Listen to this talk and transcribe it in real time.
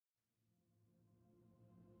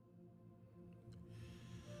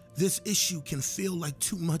This issue can feel like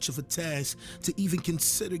too much of a task to even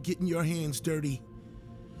consider getting your hands dirty.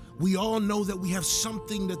 We all know that we have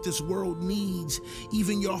something that this world needs.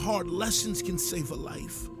 Even your hard lessons can save a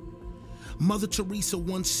life. Mother Teresa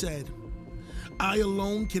once said, "I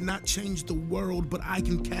alone cannot change the world, but I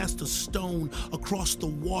can cast a stone across the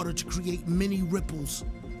water to create many ripples."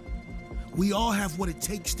 We all have what it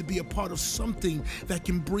takes to be a part of something that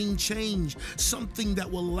can bring change, something that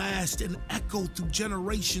will last and echo through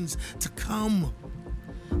generations to come.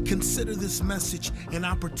 Consider this message an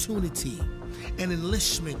opportunity, an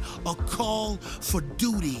enlistment, a call for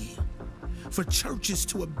duty. For churches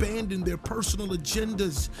to abandon their personal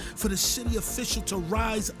agendas, for the city official to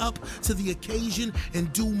rise up to the occasion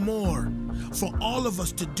and do more, for all of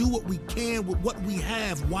us to do what we can with what we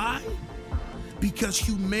have. Why? Because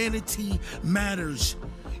humanity matters.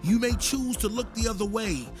 You may choose to look the other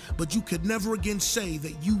way, but you could never again say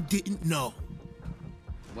that you didn't know.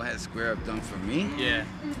 What has Square Up done for me? Yeah.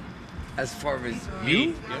 As far as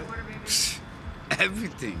you? Yeah.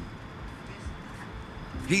 Everything.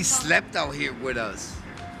 He slept out here with us.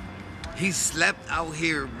 He slept out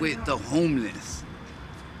here with the homeless.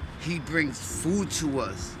 He brings food to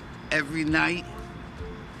us every night,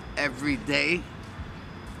 every day,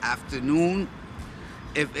 afternoon.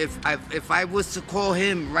 If I was to call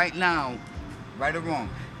him right now, right or wrong,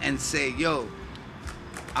 and say, "Yo,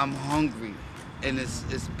 I'm hungry and it's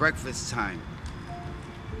breakfast time,"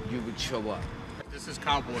 you would show up. This is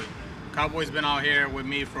Cowboy. Cowboy's been out here with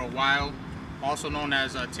me for a while, also known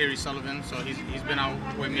as Terry Sullivan. So he's been out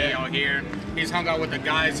with me out here. He's hung out with the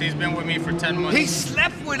guys. He's been with me for 10 months. He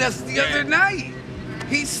slept with us the other night.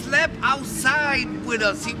 He slept outside with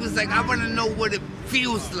us. He was like, "I want to know what it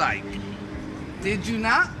feels like." Did you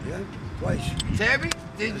not? Yeah, twice. Terry,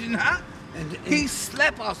 did you not? And He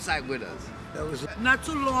slept outside with us. that was Not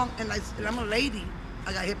too long, and I'm a lady.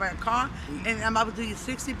 I got hit by a car, and I'm about to get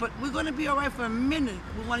 60, but we're gonna be all right for a minute.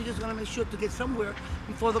 We just gonna make sure to get somewhere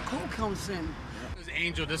before the cold comes in. This is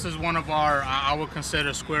Angel. This is one of our, I would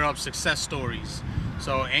consider, Square Up success stories.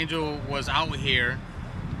 So Angel was out here,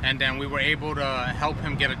 and then we were able to help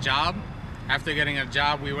him get a job. After getting a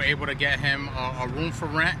job, we were able to get him a room for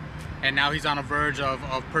rent, and now he's on the verge of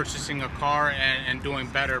purchasing a car and doing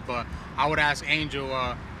better. But I would ask Angel,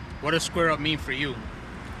 what does Square Up mean for you?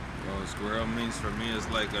 Well, Square Up means for me is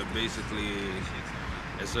like basically,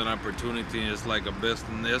 it's an opportunity. It's like a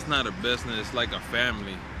business. It's not a business. It's like a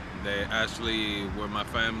family. They actually, where my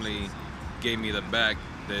family gave me the back,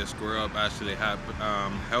 the Square Up actually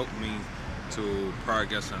helped me to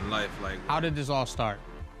progress in life. Like, how did this all start?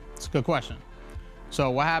 It's a good question.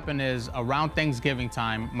 So what happened is, around Thanksgiving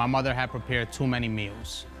time, my mother had prepared too many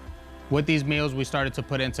meals. With these meals, we started to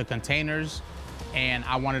put into containers, and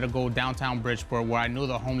I wanted to go downtown Bridgeport where I knew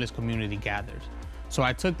the homeless community gathered. So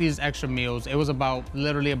I took these extra meals. It was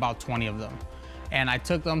literally about 20 of them. And I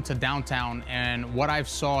took them to downtown, and what I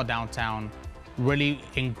saw downtown really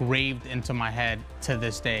engraved into my head to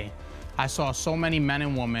this day. I saw so many men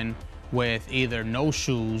and women with either no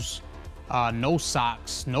shoes, no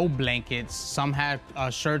socks, no blankets. Some had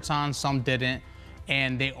shirts on, some didn't,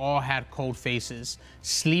 and they all had cold faces,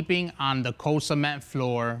 sleeping on the cold cement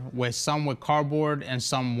floor, with some with cardboard and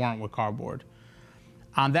some weren't with cardboard.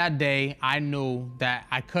 On that day, I knew that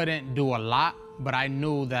I couldn't do a lot, but I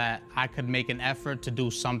knew that I could make an effort to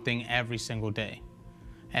do something every single day.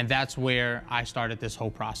 And that's where I started this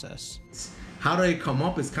whole process. How did it come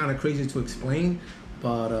up? It's kind of crazy to explain,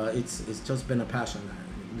 but it's just been a passion.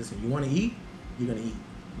 Listen, you want to eat, you're gonna eat.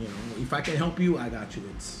 You know, if I can help you, I got you.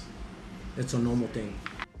 It's a normal thing.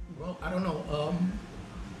 Well, I don't know.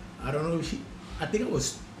 I don't know if I think I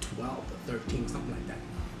was 12 or 13, something like that.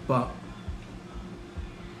 But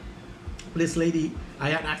this lady,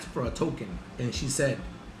 I had asked for a token, and she said,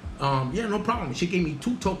 yeah, no problem. She gave me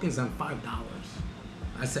 2 tokens and $5.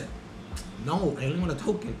 I said, no, I only want a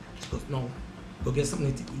token. She goes, no, go get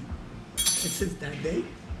something to eat. And since that day,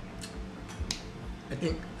 I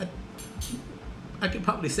think I could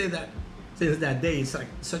probably say that since that day, it's like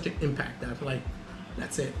such an impact that I'm like,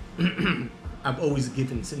 that's it. I've always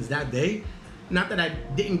given since that day. Not that I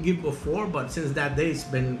didn't give before, but since that day, it's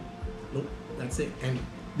been, nope, that's it. And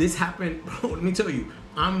this happened, bro, let me tell you,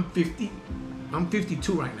 I'm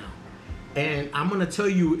 52 right now. And I'm gonna tell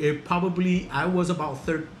you, it probably, I was about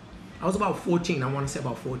 14, I wanna say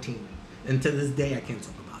about 14. And to this day, I can't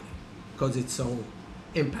talk about it because it's so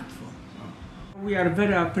impactful. We are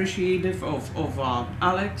very appreciative of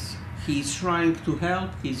Alex. He's trying to help.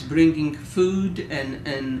 He's bringing food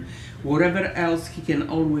and whatever else he can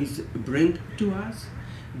always bring to us.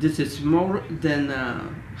 This is more than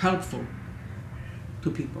helpful to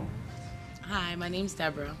people. Hi, my name's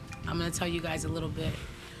Deborah. I'm going to tell you guys a little bit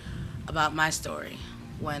about my story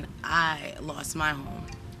when I lost my home.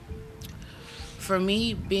 For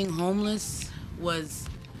me, being homeless was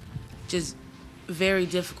just very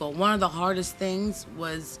difficult. One of the hardest things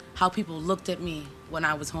was how people looked at me when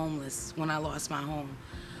I was homeless, when I lost my home.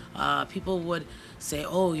 People would say,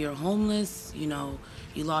 oh, you're homeless, you know,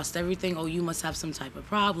 you lost everything, oh, you must have some type of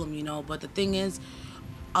problem, you know. But the thing is,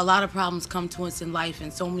 a lot of problems come to us in life in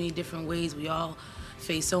so many different ways. We all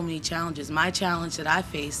face so many challenges. My challenge that I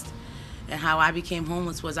faced and how I became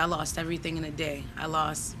homeless was I lost everything in a day. I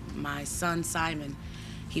lost my son, Simon.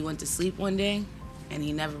 He went to sleep one day and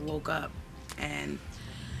he never woke up. And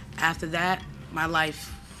after that, my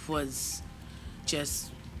life was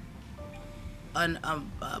just an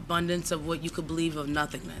abundance of what you could believe of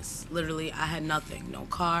nothingness. Literally, I had nothing. No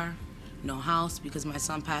car, no house, because my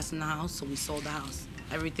son passed in the house, so we sold the house.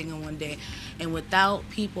 Everything in one day. And without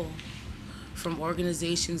people from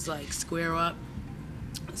organizations like Square Up,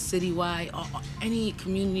 Citywide, any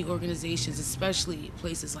community organizations, especially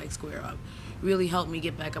places like Square Up, really helped me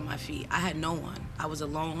get back on my feet. I had no one. I was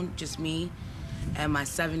alone, just me and my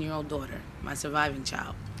 7-year-old daughter, my surviving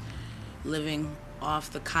child, living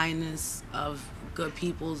off the kindness of good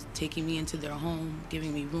people, taking me into their home,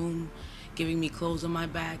 giving me room, giving me clothes on my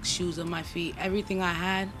back, shoes on my feet. Everything I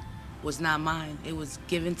had was not mine. It was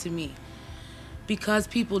given to me. Because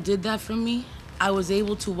people did that for me, I was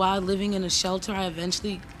able to, while living in a shelter, I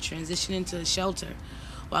eventually transitioned into a shelter.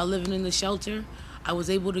 While living in the shelter, I was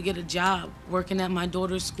able to get a job working at my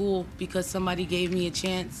daughter's school because somebody gave me a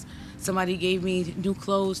chance. Somebody gave me new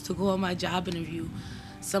clothes to go on my job interview.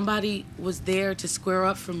 Somebody was there to square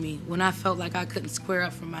up for me when I felt like I couldn't square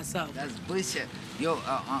up for myself. That's bullshit. Yo,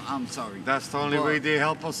 I'm sorry. That's the only way they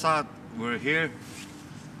help us out. We're here.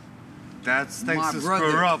 That's thanks to brother.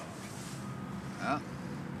 Square Up. Yeah.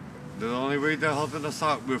 The only way they're helping us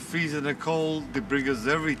out. We're freezing the cold. They bring us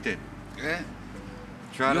everything. Yeah.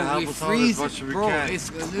 Try to help us out as much as we can.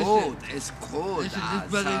 It's cold. It's cold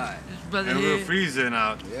outside. This brother And here we're freezing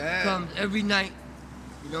out. Yeah. comes every night.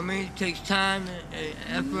 You know what I mean? He takes time and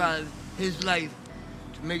effort out of his life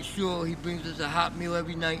to make sure he brings us a hot meal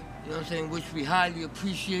every night. You know what I'm saying? Which we highly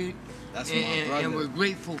appreciate. That's my brother. And we're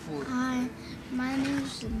grateful for it. Hi, my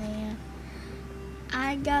name's Shania.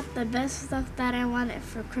 I got the best stuff that I wanted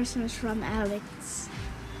for Christmas from Alex.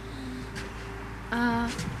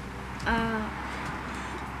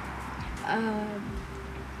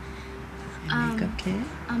 Makeup kit.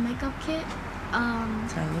 A makeup kit.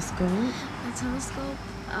 Telescope. A telescope.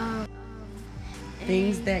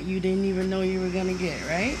 Things that you didn't even know you were gonna get,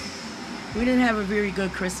 right? We didn't have a very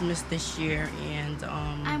good Christmas this year, and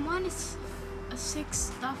I wanted 6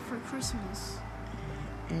 stuff for Christmas.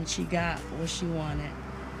 and she got what she wanted,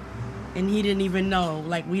 and he didn't even know.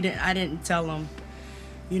 Like I didn't tell him,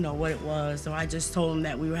 you know, what it was. So I just told him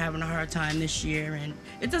that we were having a hard time this year, and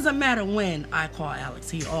it doesn't matter when I call Alex.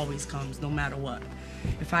 He always comes, no matter what.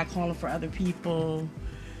 If I call him for other people,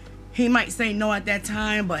 he might say no at that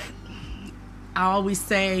time, but I always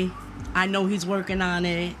say, I know he's working on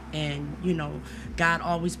it, and, you know, God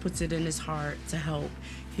always puts it in his heart to help.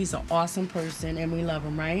 He's an awesome person, and we love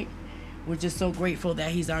him, right? We're just so grateful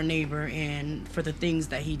that he's our neighbor and for the things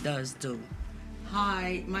that he does do.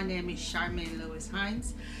 Hi, my name is Charmaine Lewis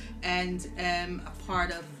Hines, and I'm a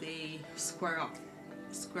part of the Square Up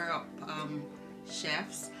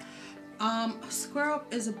chefs. Square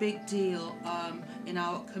Up is a big deal in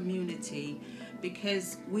our community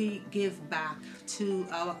because we give back to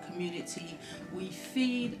our community. We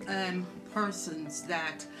feed persons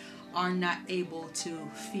that are not able to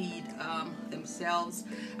feed themselves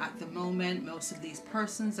at the moment. Most of these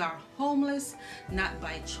persons are homeless, not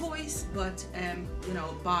by choice, but you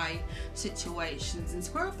know, by situations. And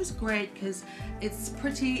Square Up is great because it's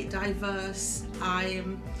pretty diverse. I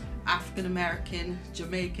am African American,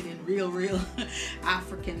 Jamaican, and real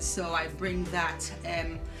African, so I bring that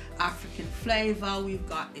African flavor. We've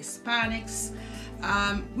got Hispanics.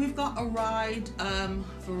 We've got a wide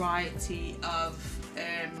variety of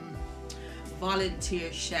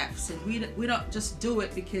volunteer chefs, and we don't just do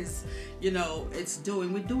it because, you know,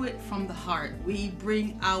 we do it from the heart. We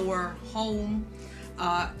bring our home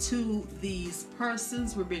to these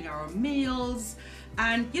persons. We bring our meals,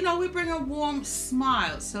 and, you know, we bring a warm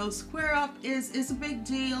smile. So Square Up is a big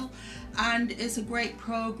deal, and it's a great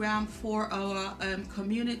program for our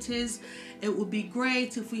communities. It would be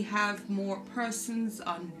great if we have more persons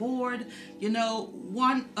on board, you know,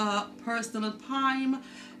 one person at a time,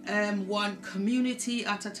 one community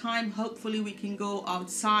at a time. Hopefully we can go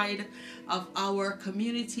outside of our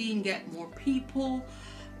community and get more people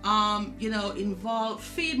involve,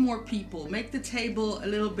 feed more people, make the table a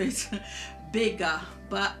little bit bigger.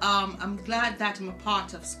 But I'm glad that I'm a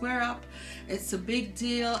part of Square Up. It's a big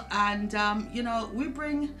deal, and we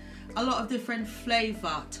bring a lot of different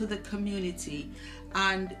flavor to the community,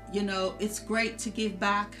 and it's great to give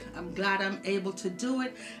back. I'm glad I'm able to do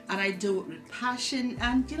it, and I do it with passion,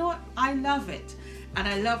 and you know what, I love it. And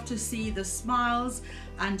I love to see the smiles,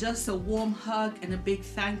 and just a warm hug and a big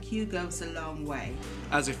thank you goes a long way.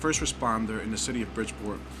 As a first responder in the city of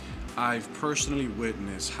Bridgeport, I've personally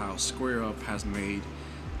witnessed how Square Up has made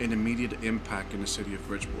an immediate impact in the city of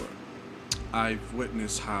Bridgeport. I've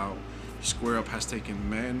witnessed how Square Up has taken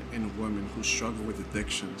men and women who struggle with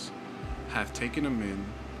addictions, have taken them in,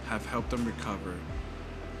 have helped them recover,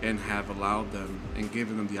 and have allowed them and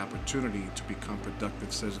given them the opportunity to become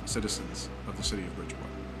productive citizens of the city of Bridgeport.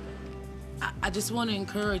 I just want to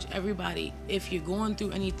encourage everybody, if you're going through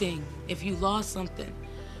anything, if you lost something,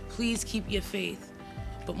 please keep your faith.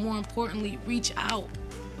 But more importantly, reach out.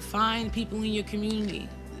 Find people in your community.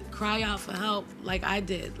 Cry out for help like I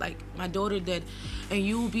did, like my daughter did. And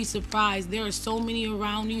you will be surprised. There are so many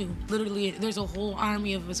around you. Literally, there's a whole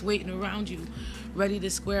army of us waiting around you, ready to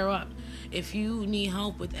square up. If you need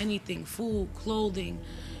help with anything, food, clothing,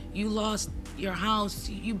 you lost your house,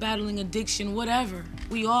 you battling addiction, whatever,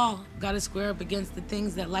 we all got to square up against the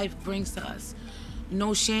things that life brings to us.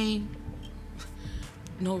 No shame,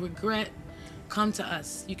 no regret. Come to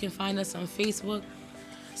us. You can find us on Facebook,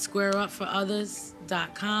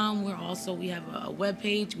 squareupforothers.com. We have a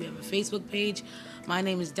webpage, we have a Facebook page. My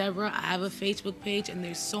name is Deborah. I have a Facebook page, and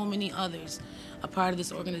there's so many others a part of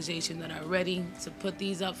this organization that are ready to put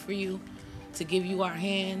these up for you, to give you our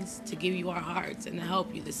hands, to give you our hearts, and to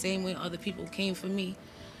help you the same way other people came for me.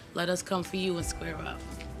 Let us come for you and square up.